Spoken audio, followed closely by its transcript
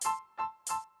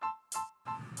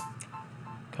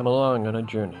Come along on a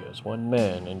journey as one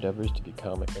man endeavors to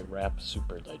become a rap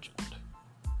super legend.